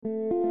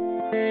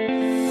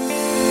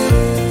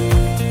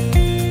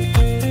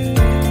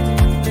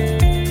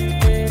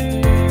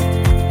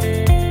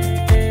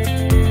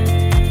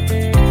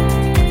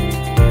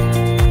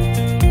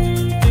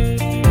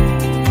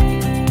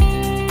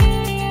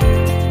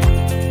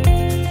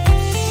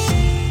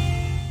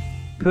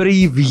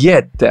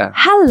Привет.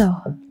 Hello.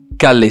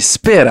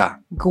 Kalispera.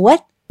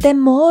 Gute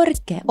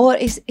Morgen. Or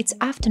it's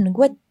afternoon.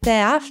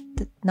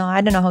 No,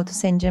 I don't know how to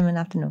say in German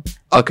afternoon.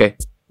 Okay.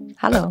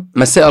 Hello.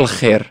 مساء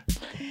الخير.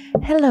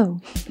 Hello.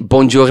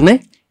 Buongiorno.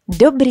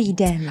 Dobry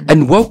den.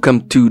 And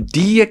welcome to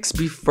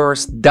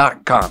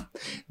dxbfirst.com.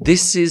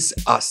 This is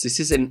us. This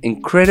is an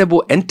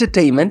incredible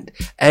entertainment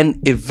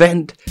and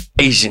event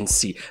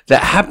agency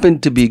that happen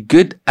to be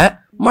good at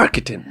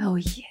marketing. Oh,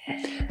 yeah.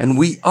 And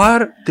we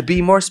are, to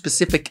be more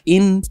specific,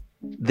 in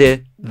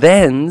the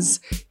Thens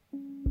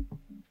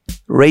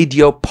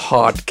radio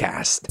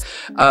podcast.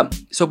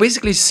 So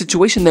basically, it's a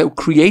situation that we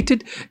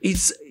created.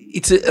 It's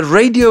a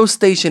radio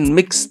station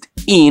mixed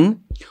in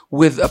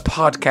with a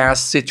podcast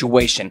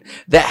situation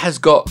that has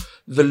got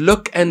the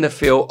look and the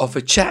feel of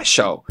a chat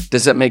show.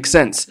 Does that make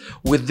sense?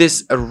 With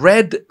this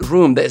red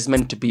room that is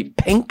meant to be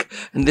pink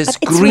and this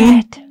But green.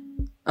 it's red.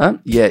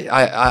 Yeah,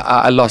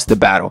 I lost the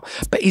battle.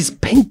 But it's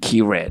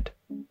pinky red.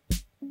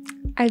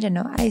 I don't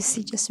know. I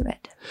see just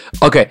red.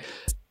 Okay.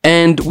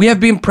 And we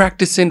have been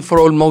practicing for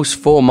almost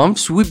 4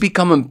 months. We're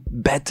becoming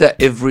better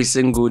every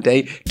single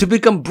day to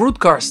become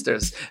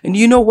broadcasters. And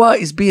you know what?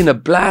 It's been a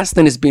blast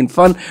and it's been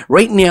fun.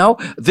 Right now,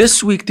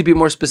 this week, to be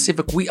more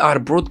specific, we are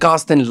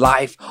broadcasting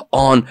live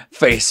on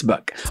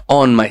Facebook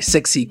on my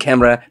sexy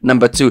camera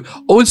number 2.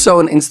 Also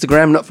on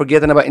Instagram. Not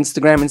forgetting about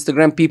Instagram.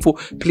 Instagram people,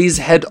 please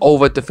head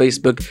over to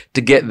Facebook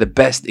to get the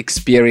best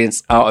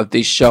experience out of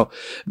this show.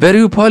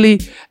 Veru Polly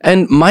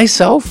and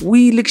myself,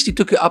 we literally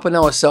took it upon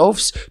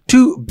ourselves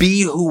to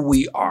be who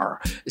we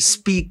are,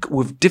 speak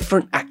with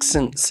different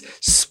accents,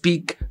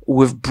 speak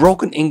with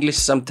broken English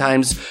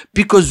sometimes,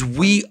 because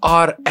we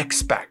are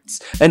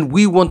expats and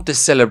we want to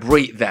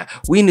celebrate that.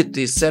 We need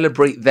to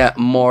celebrate that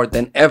more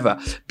than ever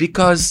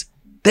because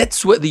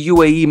that's what the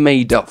UAE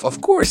made of.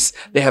 Of course,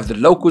 they have the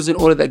locals and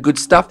all of that good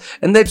stuff,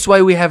 and that's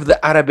why we have the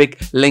Arabic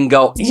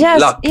lingo in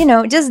luck.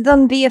 Just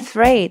don't be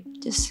afraid.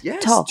 Just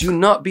talk. Do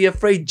not be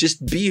afraid.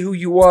 Just be who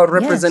you are,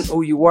 represent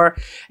who you are,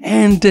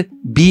 and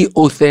be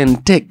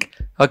authentic.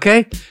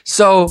 Okay?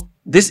 So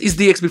this is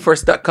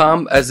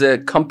dxbfirst.com as a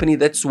company.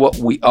 That's what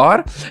we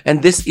are.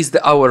 And this is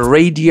our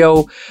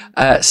radio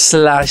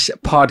slash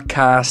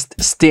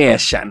podcast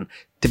station,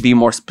 to be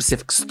more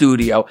specific,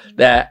 studio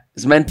that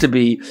is meant to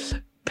be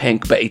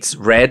pink, but it's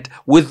red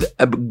with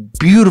a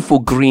beautiful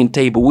green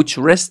table, which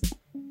rests.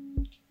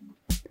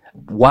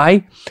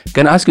 Why?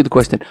 Can I ask you the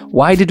question?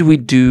 Why did we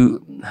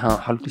do...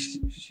 How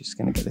she's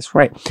going to get this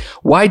right.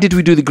 Why did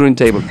we do the green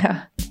table?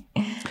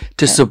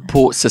 To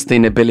support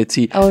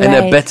sustainability and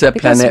a better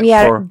because planet. We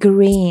are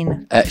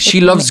green. She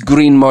loves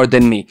green more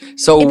than me.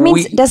 So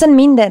it doesn't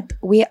mean that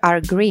we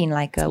are green,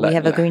 like we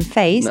have a green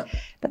face. No.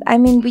 But I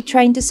mean, we're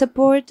trying to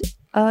support,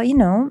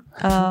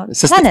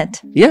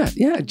 planet. Yeah.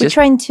 We're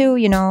trying to,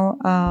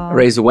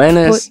 raise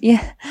awareness.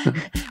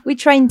 We're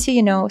trying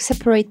to,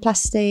 separate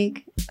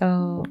plastic.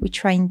 We're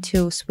trying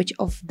to switch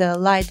off the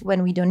light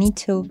when we don't need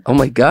to. Oh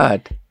my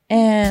God.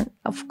 And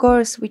of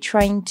course, we're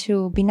trying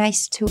to be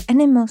nice to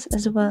animals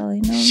as well,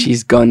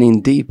 She's gone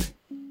in deep.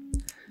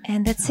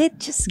 And that's it,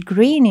 just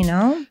green,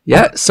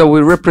 Yeah, so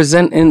we're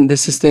representing the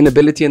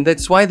sustainability, and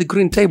that's why the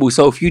green table.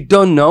 So if you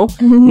don't know,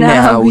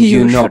 now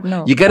you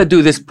know. You got to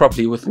do this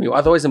properly with me,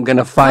 otherwise I'm going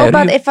to fire you.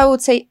 How about if I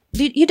would say,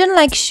 you don't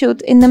like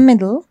shoot in the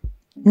middle?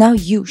 Now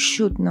you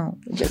should know.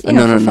 Just,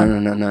 No.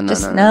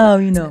 Just now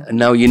you know.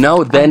 Now you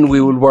know, then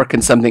we will work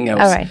on something else.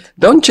 All right.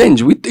 Don't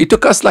change. It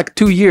took us like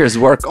 2 years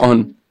work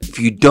on. If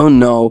you don't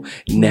know,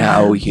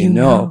 now you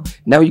know.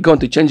 Now you're going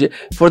to change it.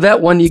 For that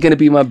one, you're going to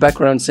be my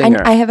background singer.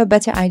 And I have a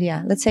better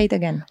idea. Let's say it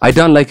again. I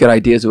don't like your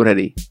ideas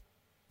already.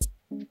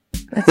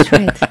 That's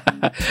right.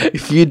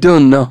 If you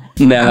don't know,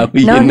 now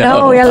you know.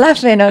 No, we're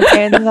laughing.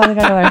 Okay, that's not going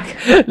to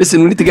work.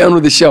 Listen, we need to get on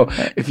with the show.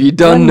 If you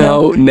don't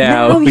know,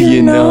 now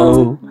you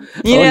know.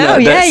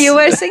 You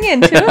were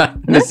singing too.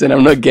 Listen,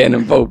 I'm not getting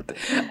involved.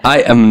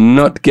 I am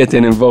not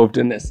getting involved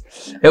in this.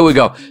 Here we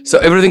go. So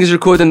everything is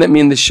recording. That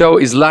means the show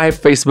is live.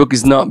 Facebook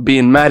is not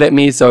being mad at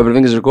me, so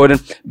everything is recording.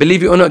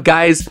 Believe it or not,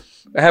 guys,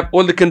 I have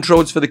all the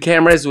controls for the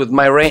cameras with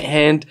my right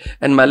hand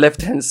and my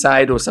left hand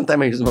side, or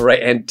sometimes I use my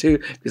right hand too,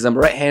 because I'm a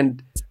right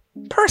hand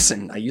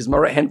person. I use my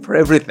right hand for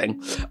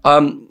everything.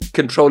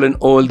 Controlling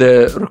all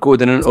the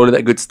recording and all of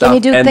that good stuff. Can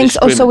you do things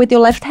also with your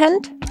left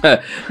hand?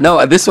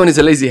 No, this one is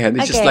a lazy hand.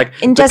 It's just like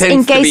in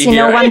case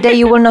one day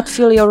you will not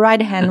feel your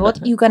right hand.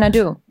 What you gonna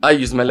do? I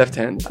use my left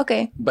hand.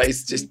 Okay. But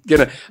it's just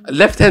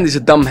left hand is a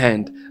dumb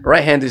hand.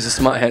 Right hand is a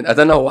smart hand. I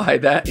don't know why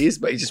that is,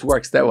 but it just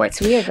works that way.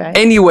 It's weird, right?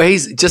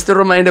 Anyways, just a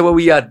reminder where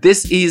we are.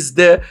 This is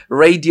the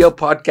radio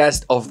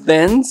podcast of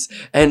Thens,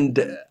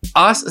 and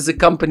us as a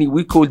company,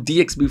 we call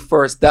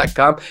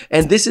dxbfirst.com,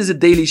 and this is a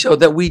daily show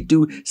that we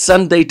do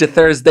Sunday to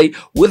Thursday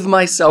with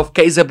myself,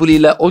 Kaiza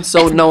Bulila,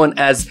 also known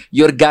as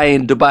your guy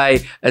in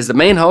Dubai, as the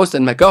main host,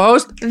 and my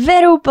co-host,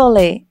 Veru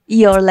Polly,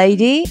 your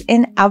lady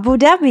in Abu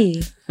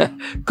Dhabi.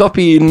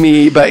 Copying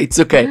me, but it's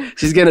okay.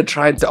 She's gonna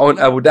try to own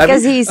Abu Dhabi.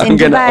 Because he's in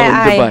Dubai,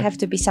 I have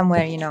to be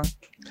somewhere,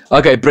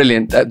 Okay,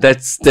 brilliant.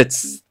 That's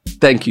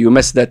Thank you. You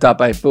messed that up.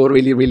 I feel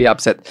really, really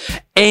upset.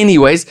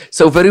 Anyways,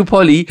 so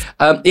Verupoli,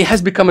 it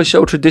has become a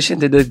show tradition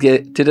to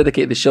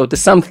dedicate the show to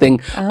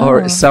something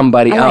or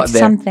somebody I out like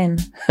there. something.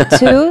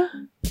 To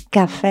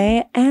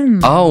Cafe M.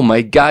 Oh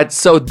my God.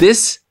 So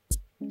this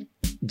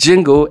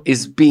jingle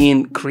is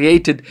being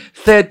created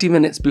 30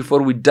 minutes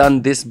before we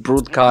done this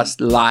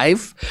broadcast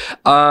live.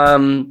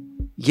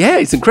 Yeah,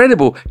 it's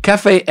incredible.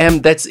 Cafe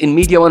M, that's in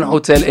Media One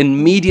Hotel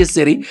in Media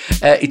City.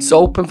 It's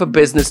open for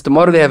business.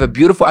 Tomorrow they have a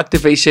beautiful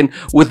activation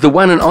with the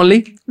one and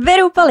only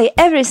Verupoli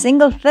every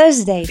single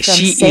Thursday from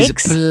she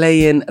 6 is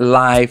playing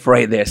live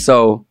right there.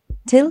 So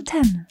till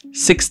 10.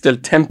 6 till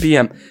 10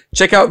 p.m.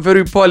 Check out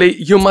Verupoli.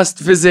 You must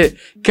visit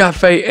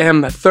Cafe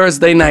M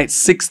Thursday night,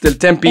 6 till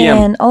 10 p.m.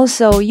 And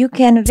also you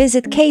can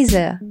visit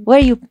Kaiser.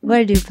 Where do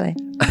you play?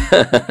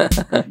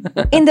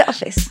 In the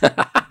office.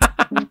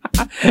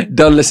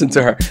 Don't listen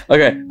to her.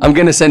 Okay, I'm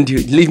gonna send you.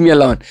 Leave me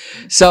alone.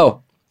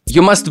 So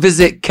you must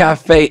visit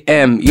Cafe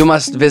M. You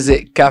must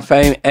visit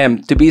Cafe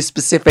M. To be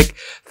specific,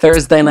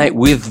 Thursday night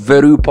with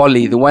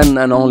Verupoli, the one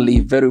and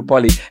only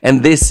Verupoli.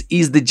 And this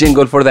is the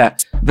jingle for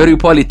that.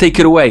 Verupoli, take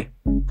it away.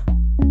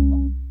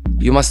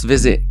 You must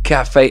visit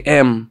Cafe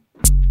M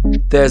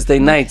Thursday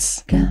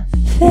nights.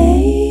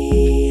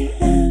 Cafe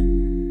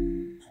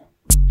M.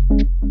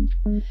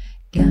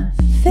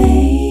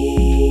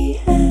 Cafe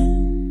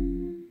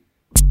M.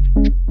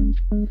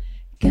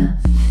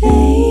 Cafe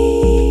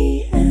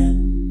M.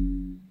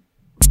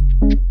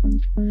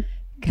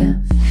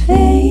 Cafe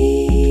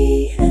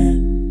M.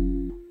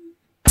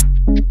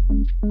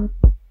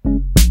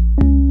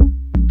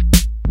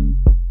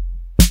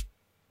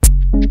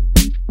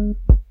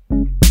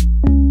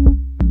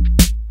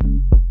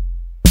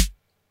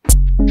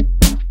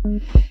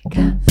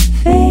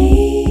 Cafe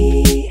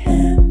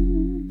M.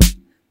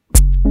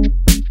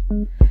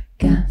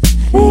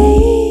 Cafe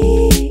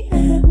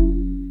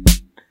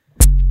M.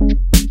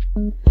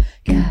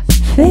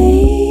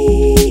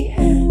 Cafe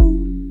M.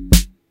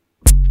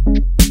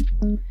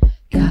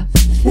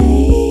 Cafe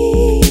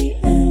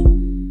M.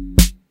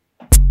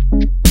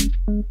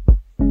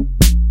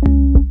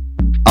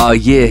 Oh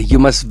yeah, you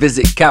must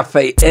visit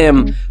Cafe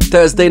M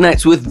Thursday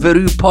nights with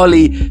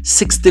Verupoli,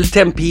 6 till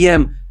 10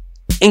 p.m.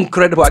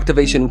 Incredible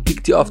activation. We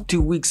kicked it off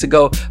 2 weeks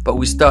ago, but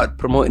we started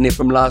promoting it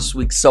from last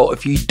week. So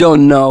if you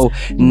don't know,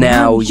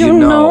 now you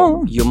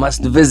know. You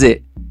must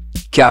visit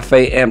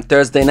Cafe M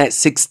Thursday night,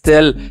 6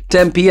 till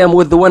 10 p.m.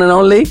 with the one and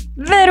only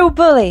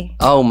Verupoli.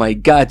 Oh my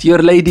God, your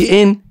lady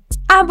in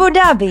Abu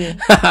Dhabi.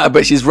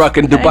 but she's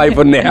rocking Dubai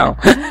for now.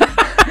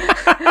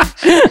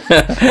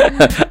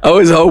 I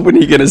was hoping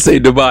you're gonna say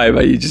Dubai,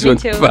 but you just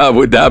went too. for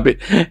Abu Dhabi.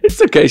 It's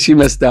okay, she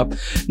messed up.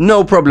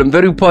 No problem.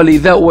 Verupoli,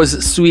 that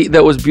was sweet,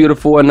 that was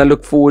beautiful, and I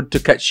look forward to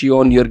catch you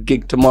on your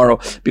gig tomorrow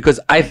because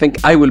I think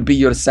I will be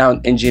your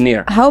sound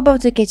engineer. How about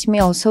to catch me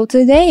also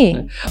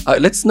today?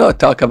 Let's not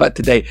talk about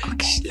today.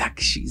 Like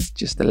she's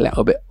just a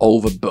little bit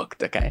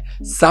overbooked. Okay,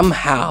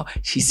 somehow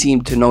she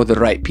seemed to know the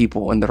right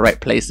people in the right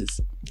places.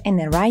 In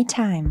the right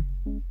time.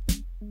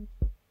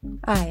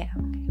 Yeah,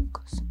 okay, of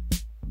course.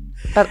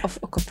 But of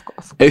course.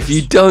 If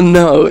you don't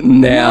know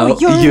now,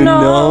 No, you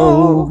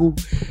know.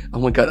 Oh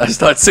my God, I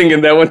start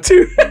singing that one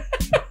too.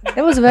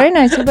 It was very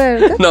nice.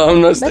 But No, I'm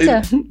not.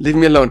 Better. Leave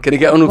me alone. Can I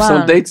get on with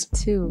some 1, updates?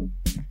 2.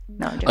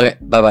 No, joke. Okay,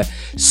 bye.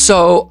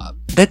 So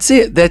that's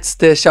it. That's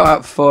the shout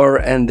out for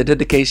and the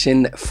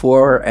dedication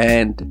for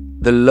and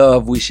the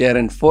love we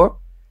sharing for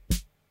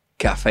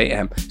Cafe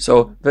M.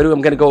 So, Veru,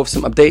 I'm going to go with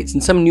some updates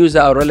and some news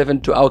that are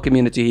relevant to our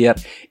community here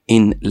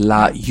in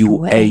La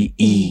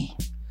UAE.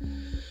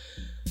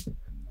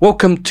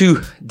 Welcome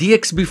to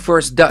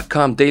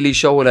DXBFirst.com daily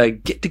show where I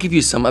get to give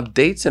you some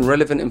updates and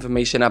relevant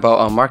information about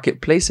our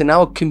marketplace and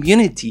our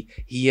community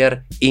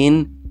here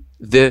in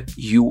the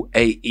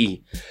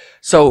UAE.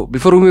 So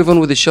before we move on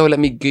with the show, let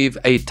me give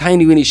a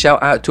tiny weeny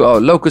shout out to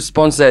our local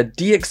sponsor,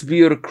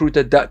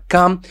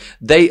 DXBRecruiter.com.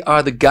 They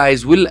are the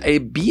guys will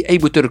be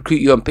able to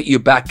recruit you and put you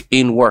back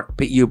in work.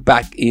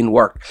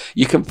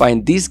 You can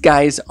find these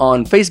guys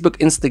on Facebook,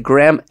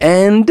 Instagram,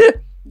 and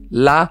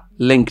La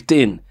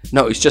LinkedIn.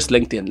 No, it's just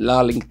LinkedIn.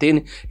 La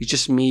LinkedIn is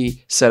just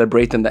me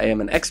celebrating that I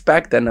am an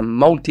expat and I'm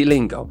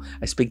multilingual.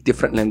 I speak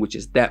different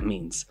languages. That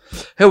means.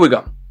 Here we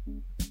go.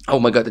 Oh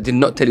my God, I did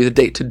not tell you the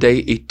date today.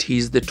 It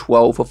is the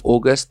 12th of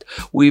August.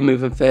 We're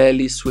moving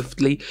fairly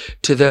swiftly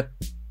to the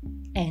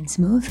And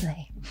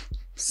smoothly.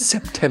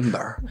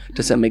 September.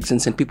 Does that make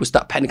sense? And people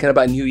start panicking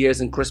about New Year's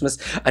and Christmas.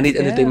 I need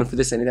entertainment for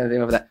this, I need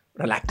entertainment for that.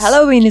 Relax.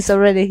 Halloween is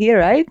already here,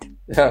 right?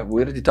 Yeah,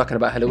 we're already talking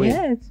about Halloween.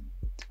 Yeah, it's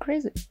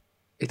crazy.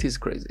 It is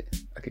crazy.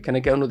 Okay, can I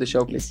get on with the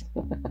show, please?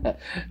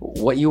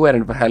 What you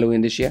wearing for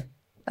Halloween this year?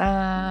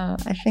 I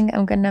think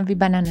I'm gonna be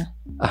banana.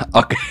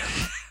 Okay.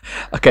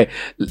 Okay,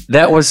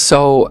 that was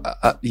so.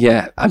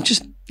 Yeah, I'm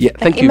just. Yeah,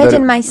 thank you.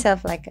 Imagine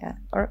myself like a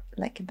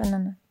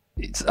banana.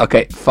 It's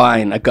okay.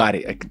 Fine, I got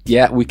it.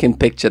 Yeah, we can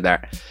picture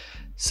that.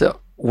 So,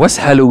 what's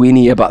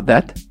Halloweeny about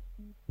that?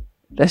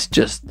 That's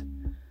just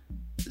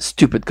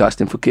stupid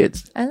costume for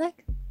kids. I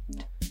like.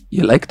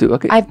 You like to?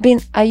 Okay.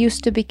 I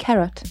used to be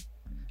carrot.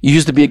 You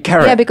used to be a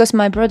carrot. Yeah, because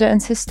my brother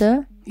and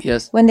sister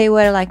Yes. When they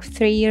were like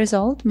 3 years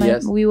old,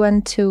 Yes. we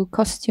went to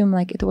costume,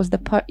 like it was the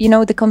part,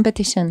 the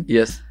competition.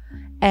 Yes.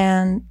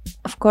 And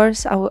of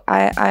course,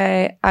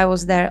 I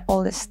was their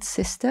oldest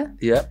sister.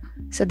 Yeah.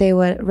 So they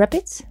were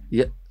rabbits,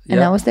 Yeah. and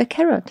I Yeah. was their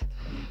carrot.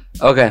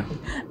 Okay.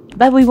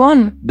 But we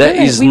won. That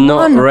Yeah, is we not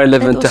won.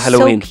 relevant That to was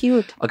Halloween. So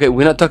cute. Okay,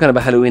 we're not talking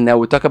about Halloween now.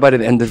 We'll talk about it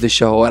at the end of the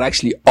show, or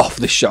actually off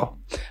the show.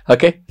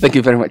 Okay? Thank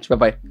you very much.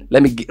 Bye-bye.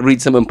 Let me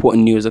read some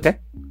important news, okay?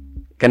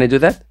 Can I do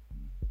that?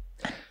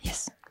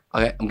 Yes.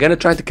 Okay, I'm going to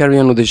try to carry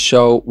on with the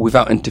show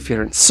without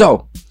interference.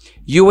 So,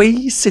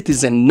 UAE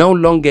citizens no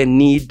longer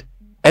need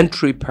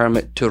entry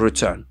permit to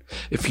return.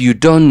 If you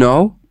don't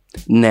know,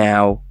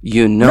 now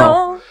you know.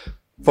 No.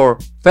 For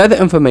further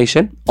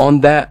information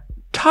on that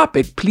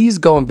topic, please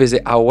go and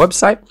visit our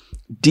website,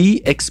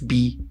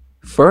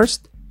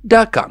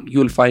 dxbfirst.com.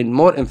 You'll find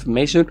more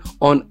information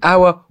on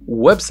our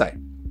website.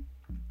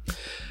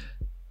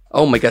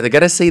 Oh my God, I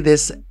gotta say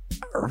this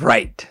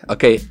right.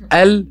 Okay,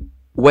 Al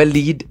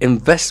Walid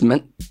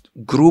Investment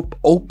Group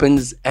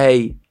opens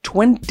a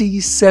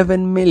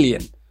 27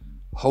 million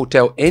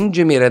hotel in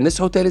Jumeirah, and this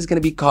hotel is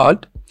going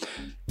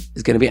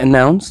to be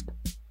announced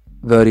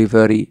very,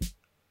 very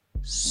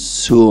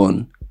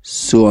soon.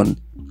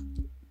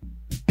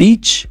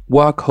 Beach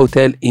Walk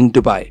Hotel in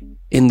Dubai,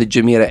 in the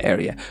Jumeirah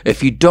area.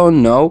 If you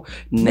don't know,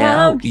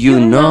 now you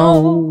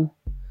know.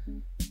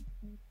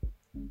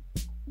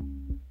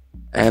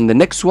 And the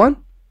next one,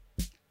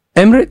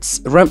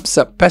 Emirates ramps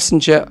up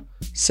passenger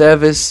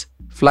service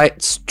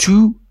flights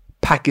to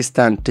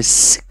Pakistan to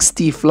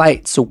 60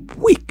 flights a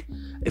week.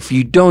 If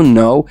you don't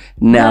know,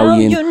 now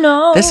you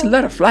know. That's a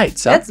lot of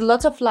flights, huh? That's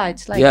lots of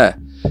flights. Like, yeah.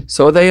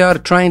 So they are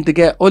trying to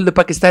get all the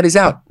Pakistanis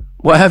out.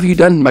 What have you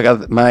done,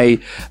 my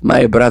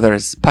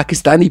brothers?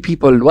 Pakistani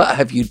people, what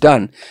have you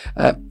done?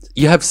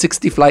 You have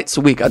 60 flights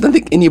a week. I don't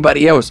think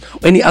anybody else,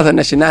 any other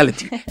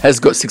nationality, has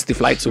got 60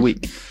 flights a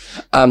week.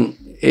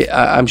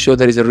 I'm sure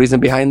there is a reason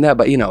behind that,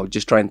 but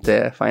just trying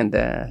to find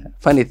the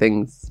funny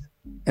things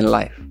in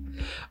life.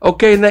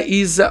 Okay, there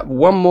is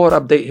one more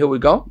update. Here we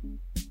go.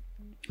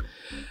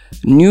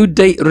 New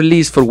date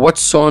release for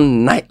What's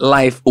On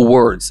Nightlife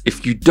Awards.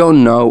 If you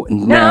don't know,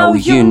 now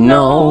you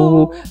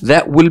know.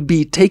 That will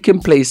be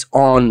taking place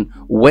on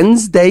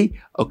Wednesday,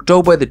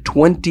 October the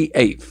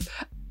 28th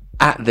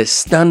at the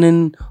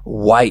stunning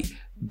White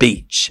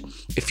Beach.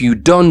 If you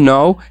don't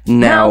know,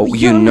 now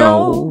you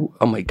know.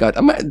 Oh my God,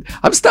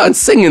 I'm starting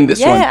singing this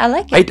one. Yeah, I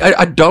like it.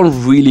 I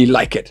don't really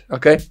like it,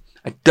 okay?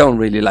 I don't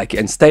really like it.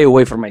 And stay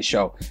away from my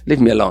show.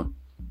 Leave me alone.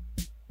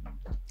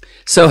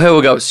 So here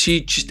we go.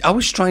 I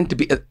was trying to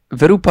be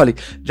very poly.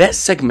 That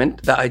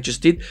segment that I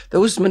just did, that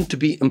was meant to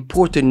be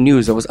important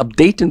news. I was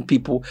updating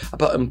people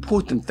about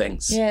important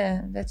things.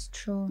 Yeah, that's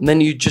true. And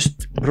then you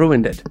just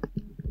ruined it.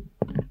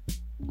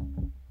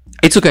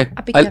 It's okay.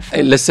 Be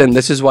careful. Listen,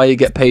 this is why you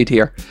get paid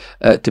here,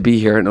 to be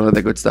here and all of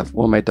the good stuff.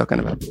 What am I talking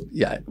about?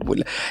 Yeah,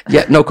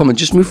 no comment.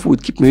 Just move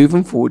forward. Keep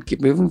moving forward. Keep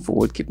moving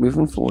forward. Keep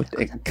moving forward.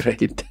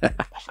 Great.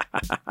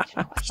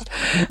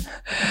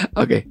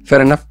 Okay,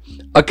 fair enough.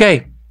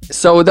 Okay,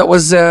 so that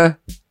was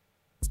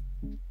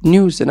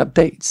news and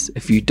updates.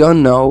 If you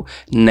don't know,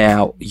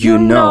 now you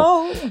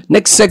know.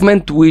 Next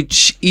segment,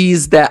 which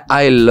is that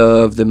I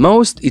love the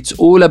most, it's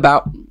all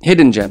about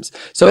hidden gems.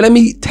 So let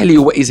me tell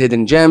you what is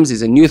hidden gems.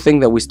 Is a new thing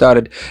that we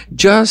started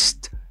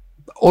just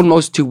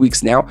almost 2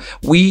 weeks now.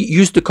 We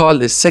used to call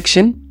this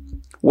section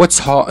what's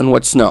hot and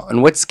what's not,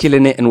 and what's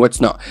killing it and what's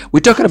not.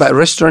 We're talking about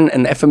restaurant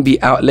and F&B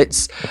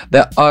outlets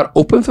that are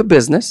open for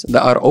business,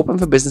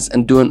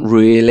 and doing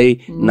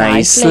really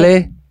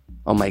nicely.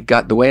 Oh my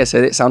God, the way I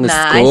said it sounded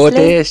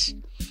Scottish.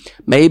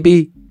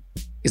 Maybe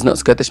it's not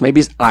Scottish,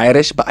 maybe it's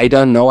Irish, but I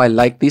don't know. I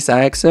like this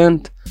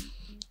accent.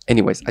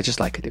 Anyways, I just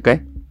like it,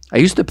 okay? I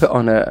used to put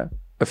on a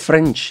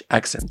French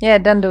accent. Yeah,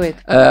 don't do it.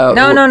 No.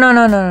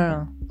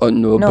 Oh,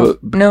 no,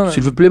 No.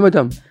 S'il vous plaît,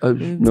 madame.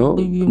 No.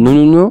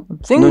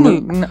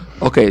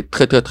 Okay,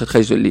 très, très, très,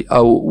 très joli.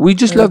 We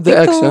just love the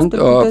accent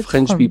of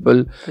French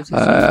people.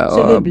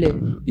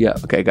 Yeah,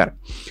 okay, got it.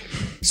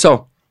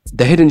 So,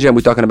 the hidden gem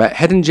we're talking about.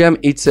 Hidden gem,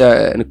 it's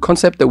a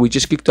concept that we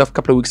just kicked off a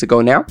couple of weeks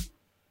ago now.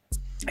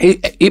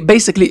 It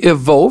basically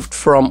evolved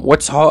from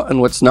what's hot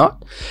and what's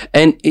not,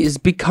 and it's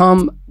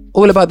become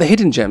all about the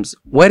hidden gems.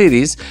 What it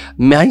is,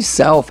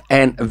 myself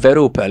and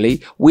Vero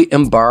Pali, we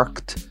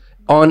embarked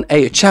on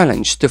a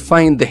challenge to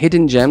find the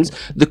hidden gems,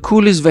 the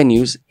coolest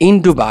venues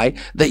in Dubai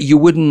that you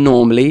wouldn't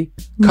normally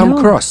come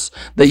across,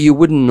 that you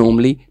wouldn't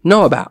normally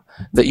know about,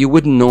 that you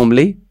wouldn't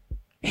normally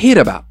hear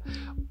about.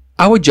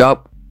 Our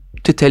job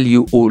to tell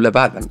you all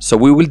about them. So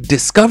we will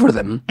discover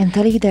them and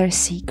tell you their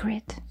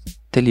secret.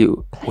 Tell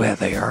you where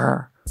they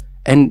are.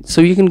 And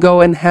so you can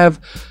go and have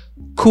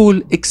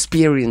cool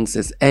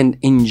experiences and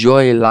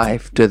enjoy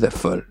life to the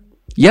full.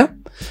 Yeah?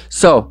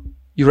 So,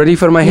 you ready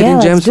for my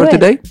hidden gems for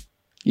today?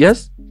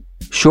 Yes?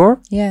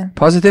 Sure? Yeah.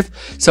 Positive?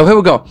 So here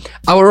we go.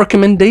 Our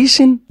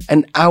recommendation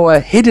and our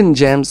hidden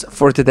gems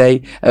for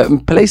today,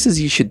 places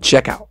you should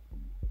check out.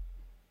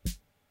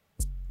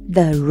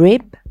 The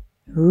Rib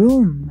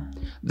Room.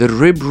 The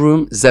Rib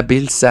Room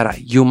Zabil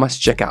Sarai. You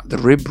must check out the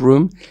Rib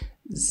Room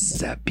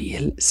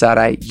Zabil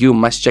Sarai. You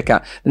must check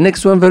out. The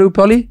next one, Veru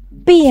Polly?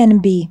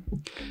 B&B.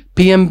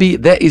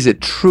 PMB, that is a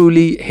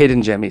truly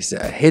hidden gem. It's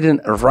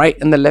hidden right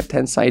in the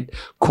left-hand side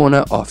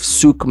corner of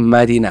Souk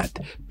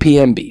Madinat.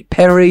 PMB,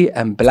 Perry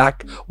and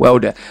Black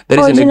Welder. There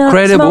is an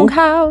incredible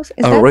Smokehouse.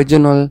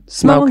 original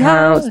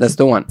smokehouse. That's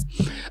the one.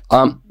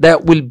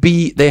 That will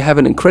be, they have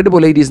an incredible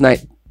ladies'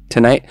 night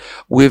tonight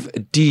with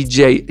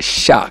DJ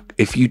Shark.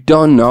 If you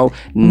don't know,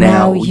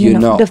 now you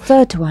know. The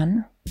third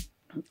one.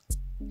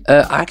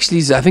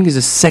 Actually, I think it's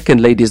the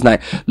second ladies'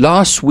 night.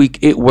 Last week,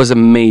 it was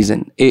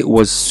amazing. It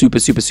was super.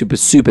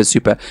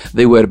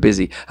 They were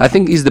busy. I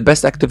think it's the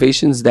best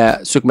activations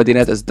that Souk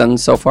Madinat has done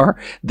so far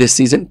this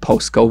season,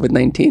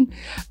 post-COVID-19.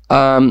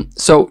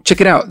 So check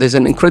it out. There's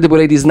an incredible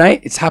ladies' night.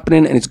 It's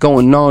happening and it's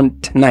going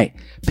on tonight.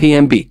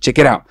 PMB. Check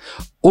it out.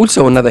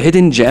 Also, another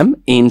hidden gem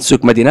in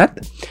Souk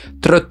Madinat,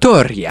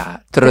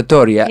 Trattoria.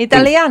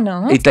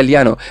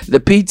 Italiano. The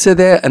pizza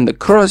there and the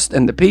crust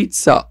and the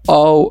pizza.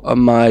 Oh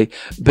my,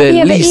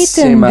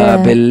 bellissima.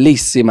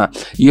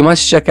 You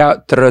must check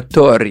out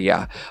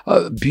Trattoria.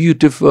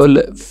 Beautiful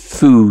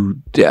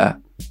food.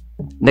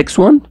 Next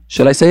one,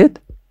 shall I say it?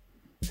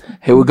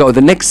 Here we go.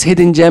 The next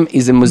hidden gem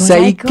is a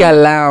Mosaica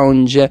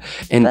Lounge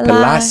in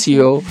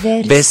Palazzo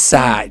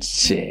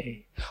Versace.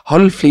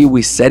 Hopefully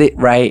we said it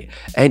right,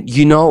 and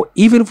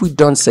even if we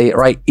don't say it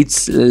right,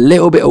 it's a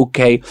little bit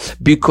okay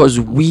because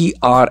we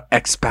are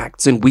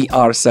expats and we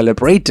are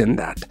celebrating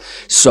that.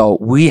 So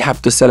we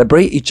have to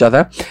celebrate each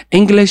other.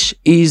 English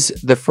is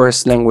the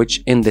first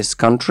language in this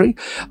country.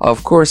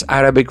 Of course,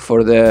 Arabic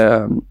for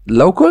the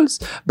locals,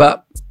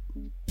 but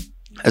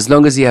as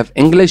long as you have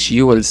English,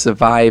 you will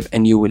survive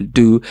and you will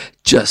do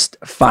just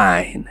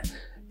fine.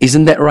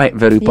 Isn't that right,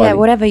 Verupali? Yeah,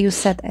 whatever you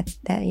said,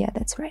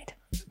 that's right.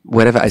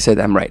 Whatever I said,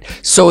 I'm right.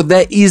 So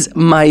that is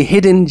my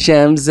hidden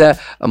gems,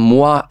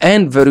 moi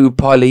and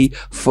Verupali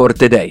for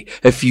today.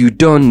 If you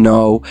don't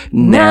know,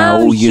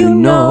 now you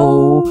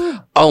know.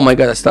 Oh my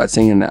God, I start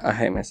singing that. I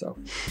hate myself.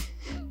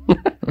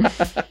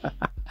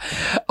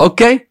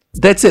 Okay,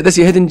 that's it. That's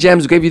your hidden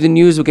gems. We gave you the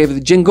news. We gave you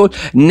the jingle.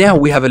 Now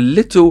we have a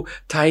little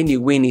tiny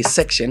weeny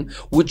section,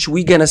 which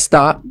we're going to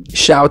start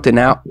shouting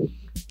out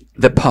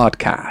the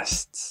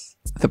podcasts.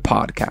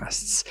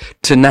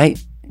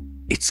 Tonight,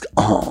 it's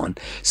on.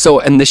 So,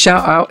 and the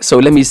shout out, so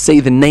let me say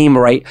the name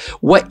right.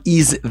 What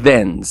is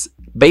Thens?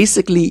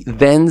 Basically,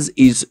 Thens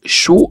is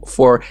short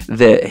for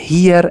the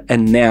Here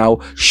and Now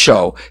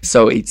show.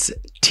 So it's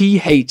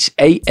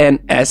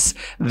THANS,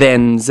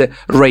 Thens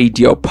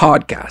Radio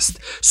Podcast.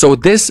 So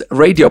this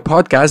radio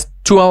podcast,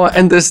 to our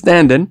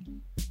understanding,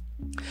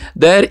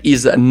 there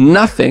is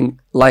nothing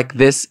like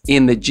this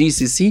in the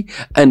GCC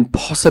and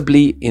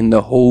possibly in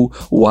the whole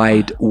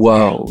wide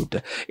world.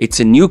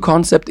 It's a new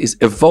concept, is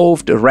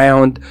evolved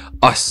around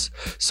us.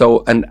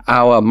 So, and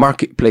our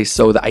marketplace.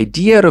 So the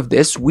idea of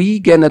this, we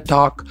gonna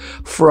talk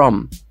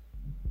from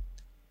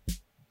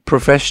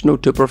professional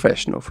to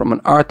professional, from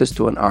an artist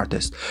to an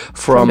artist,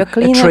 from a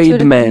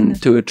tradesman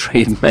to a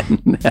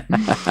tradesman,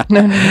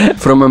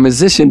 from a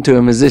musician to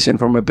a musician,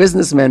 from a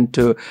businessman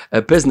to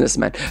a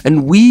businessman.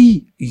 And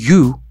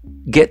you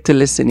get to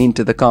listen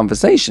into the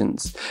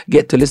conversations,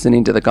 get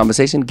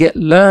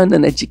learn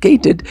and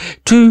educated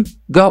to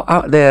go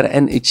out there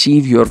and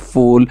achieve your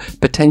full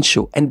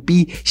potential and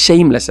be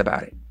shameless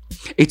about it.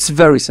 It's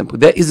very simple.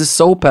 There is a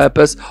sole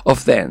purpose of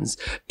Thens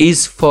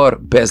is for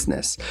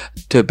business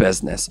to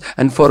business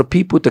and for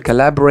people to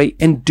collaborate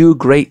and do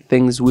great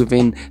things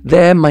within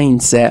their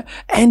mindset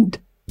and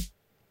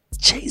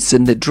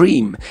chasing the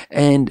dream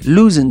and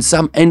losing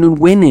some and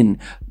winning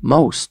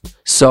most.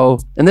 So,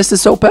 and this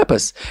is sole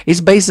purpose. It's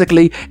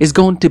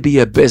going to be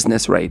a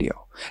business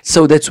radio.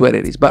 So that's what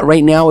it is. But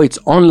right now it's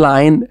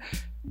online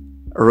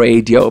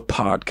radio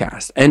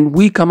podcast. And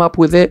we come up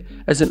with it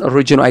as an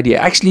original idea.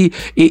 Actually,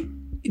 it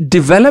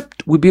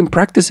developed, we've been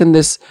practicing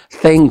this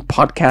thing,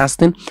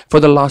 podcasting, for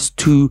the last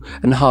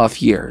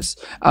 2.5 years.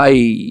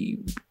 I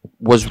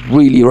was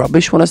really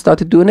rubbish when I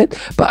started doing it,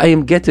 but I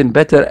am getting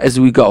better as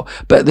we go.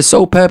 But the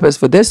sole purpose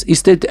for this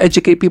is to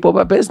educate people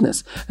about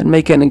business and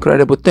make an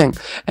incredible thing.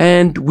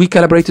 And we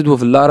collaborated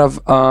with a lot of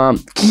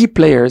key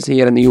players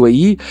here in the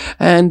UAE,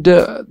 and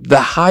the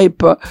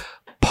Hype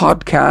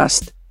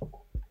podcast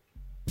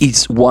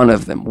is one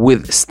of them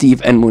with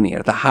Steve and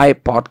Munir. The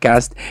Hype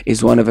podcast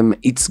is one of them.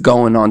 It's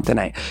going on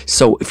tonight.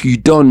 So if you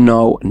don't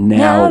know,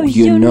 now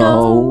you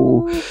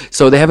know.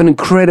 So they have an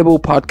incredible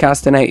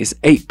podcast tonight. It's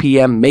 8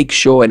 p.m. Make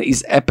sure, and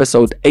it's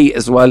episode 8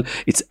 as well.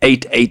 It's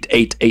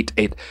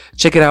 88888.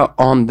 Check it out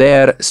on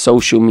their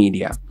social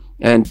media.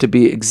 And to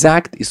be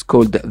exact, it's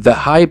called the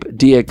Hype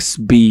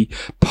DXB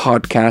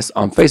podcast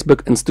on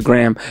Facebook,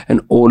 Instagram,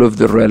 and all of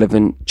the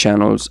relevant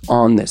channels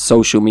on the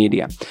social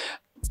media.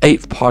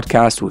 8th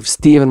podcast with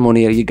Steve and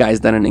Munir. You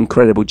guys done an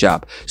incredible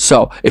job.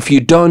 So if you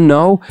don't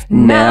know,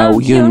 now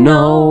you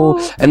know.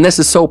 And this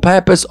is the sole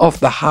purpose of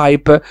the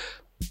Hype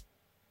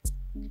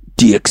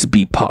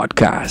DXB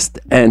podcast.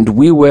 And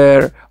we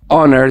were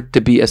honored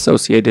to be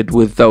associated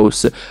with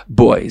those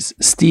boys.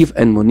 Steve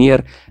and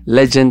Munir,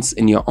 legends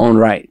in your own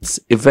rights.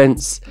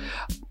 Events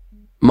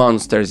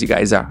monsters you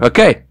guys are.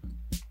 Okay.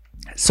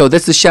 So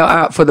that's the shout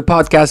out for the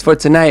podcast for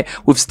tonight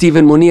with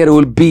Stephen Munir. It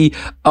will be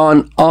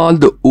on all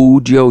the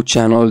audio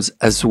channels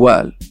as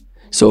well.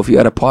 So if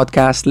you're a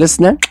podcast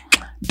listener,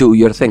 do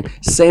your thing.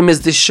 Same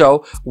as this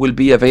show will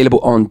be available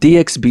on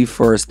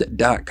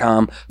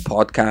dxbfirst.com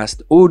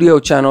podcast audio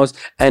channels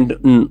and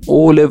on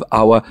all of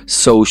our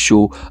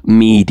social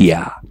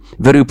media.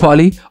 Very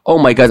Polly. Oh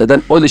my God, I've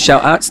done all the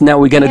shout outs. Now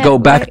we're going to go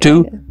back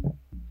to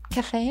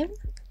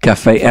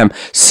Cafe M.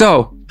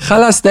 So,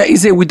 khalas, that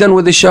is it. We're done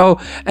with the show.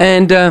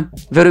 And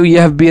Veru, you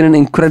have been an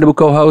incredible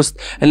co-host.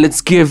 And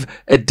let's give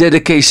a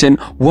dedication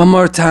one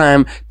more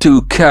time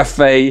to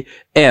Cafe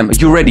M.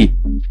 You ready?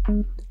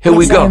 Here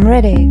we go. I'm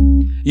ready.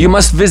 You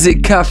must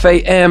visit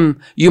Cafe M.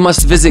 You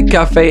must visit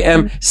Cafe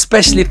M,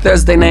 especially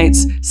Thursday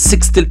nights,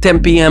 6 till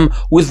 10 p.m.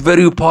 with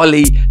Veru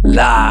Polly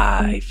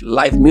live.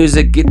 Live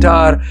music,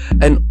 guitar,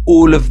 and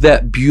all of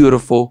that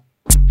beautiful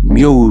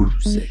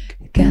music.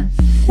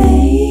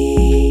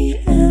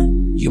 Cafe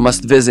M. You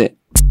must visit.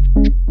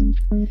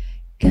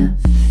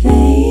 Cafe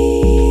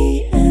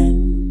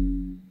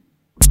M.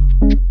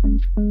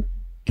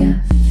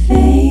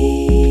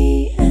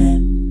 Cafe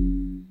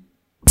M.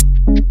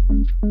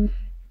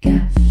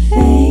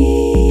 Cafe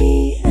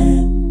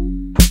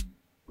M.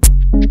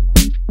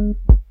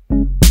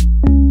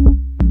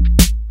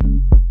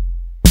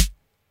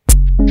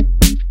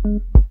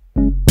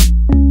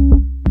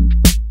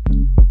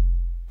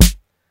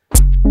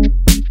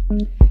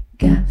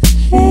 Cafe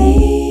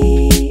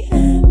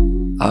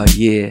M. Oh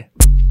yeah.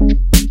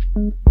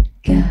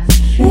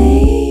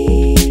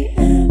 Cafe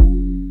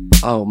M.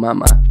 Oh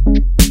mama.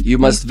 You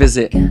must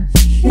visit.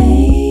 Cafe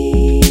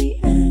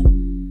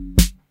M.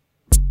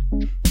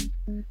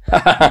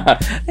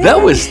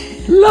 That was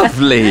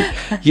lovely.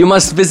 You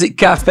must visit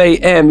Cafe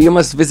M. You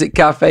must visit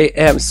Cafe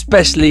M,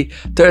 especially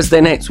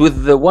Thursday nights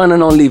with the one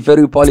and only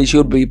Veru Polly.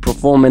 She'll be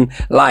performing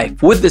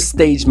live with the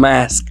stage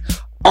mask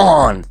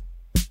on.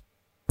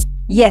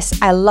 Yes,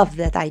 I love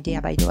that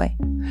idea, by the way.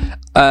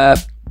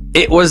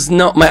 It was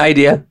not my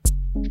idea.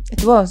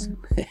 It was.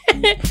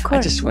 I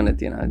just wanted,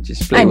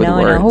 just play with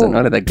words and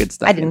all of that good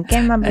stuff. I didn't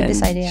come up with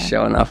this idea.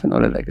 Showing off and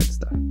all of that good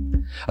stuff.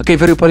 Okay,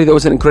 Veru Polly, that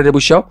was an incredible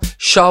show.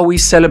 Shall we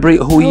celebrate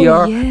who we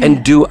are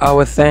and do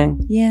our thing?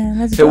 Yeah,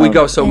 let's go. Here we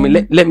go. So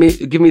let me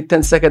give me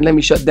 10 seconds. Let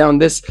me shut down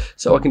this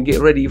so I can get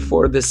ready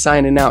for the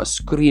signing out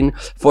screen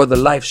for the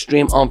live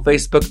stream on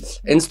Facebook,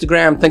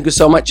 Instagram. Thank you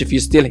so much if you're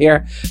still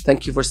here.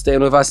 Thank you for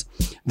staying with us.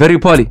 Veru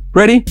Polly,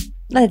 ready?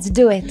 Let's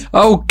do it.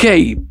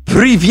 Okay,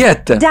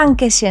 привет.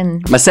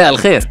 Dankeschön. مساء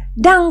الخير.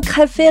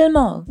 Danke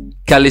vielmals.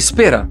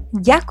 Kalispera.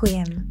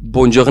 Dziękujem.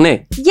 Buongiorno.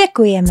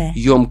 Dziękujemy.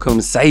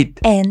 يومكم سعيد.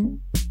 And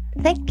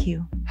thank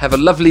you. Have a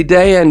lovely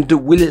day and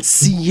we'll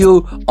see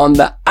you on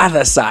the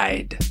other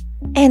side.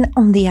 And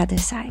on the other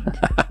side.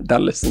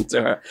 Don't listen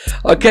to her.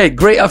 Okay,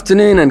 great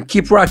afternoon and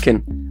keep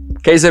rocking.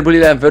 Kaiser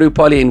Bulila and Veru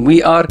Polly and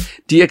we are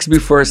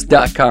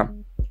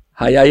dxbfirst.com.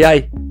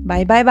 Hi.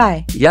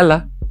 Bye.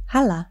 Yalla.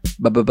 Hala.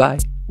 Bye.